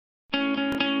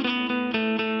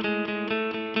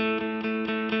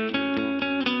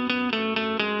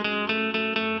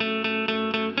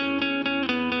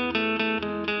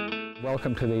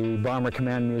welcome to the Bomber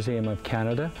Command Museum of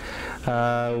Canada.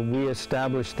 We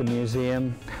established the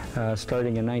museum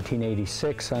starting in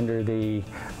 1986 under the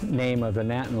name of the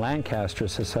Nanton Lancaster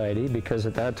Society, because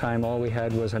at that time all we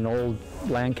had was an old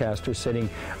Lancaster sitting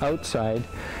outside,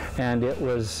 and it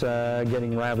was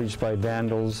getting ravaged by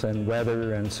vandals and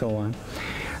weather and so on.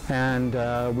 And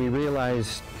we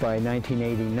realized by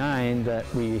 1989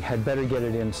 that we had better get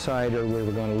it inside or we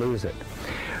were going to lose it.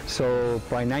 So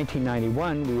by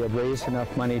 1991 we had raised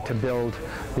enough money to build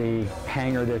the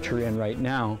hangar that you're in right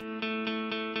now.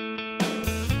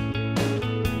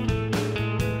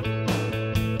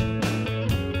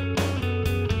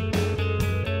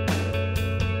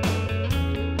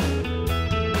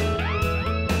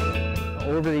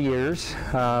 Over the years,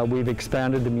 we've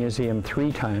expanded the museum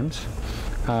 3 times.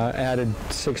 Added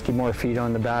 60 more feet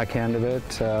on the back end of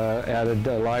it, added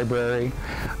a library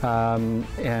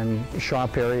and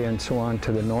shop area and so on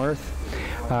to the north.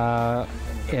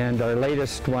 And our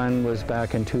latest one was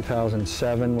back in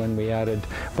 2007 when we added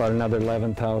about another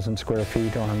 11,000 square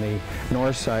feet on the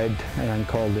north side, and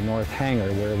called the North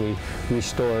Hangar, where we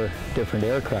restore different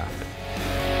aircraft.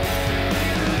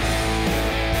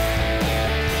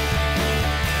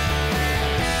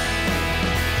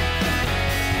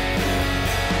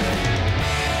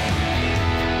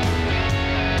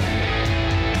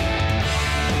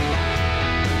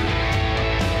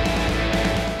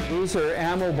 These are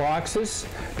ammo boxes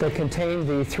that contain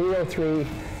the 303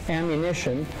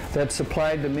 ammunition that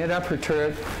supplied the mid-upper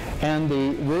turret and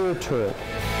the rear turret.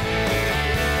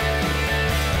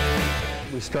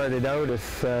 We started out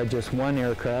with just 1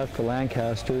 aircraft, the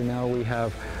Lancaster. Now we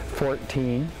have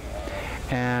 14,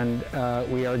 and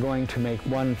we are going to make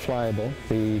 1 flyable,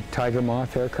 the Tiger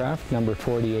Moth aircraft, number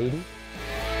 4080.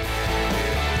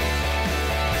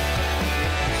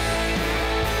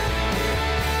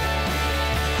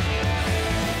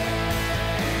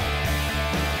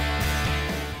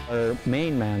 Our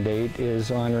main mandate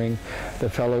is honoring the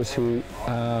fellows who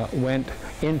went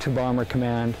into Bomber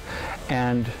Command,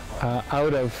 and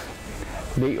out of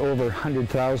the over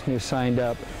 100,000 who signed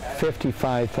up,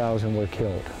 55,000 were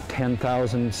killed.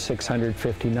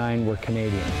 10,659 were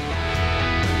Canadians.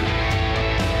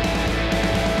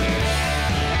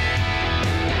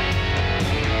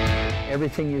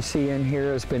 Everything you see in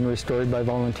here has been restored by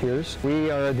volunteers.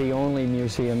 We are the only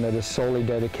museum that is solely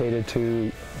dedicated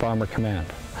to Bomber Command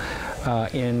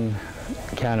in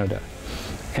Canada.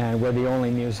 And we're the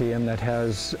only museum that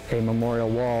has a memorial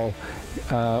wall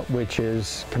which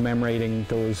is commemorating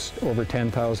those over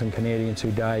 10,000 Canadians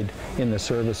who died in the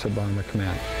service of Bomber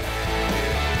Command.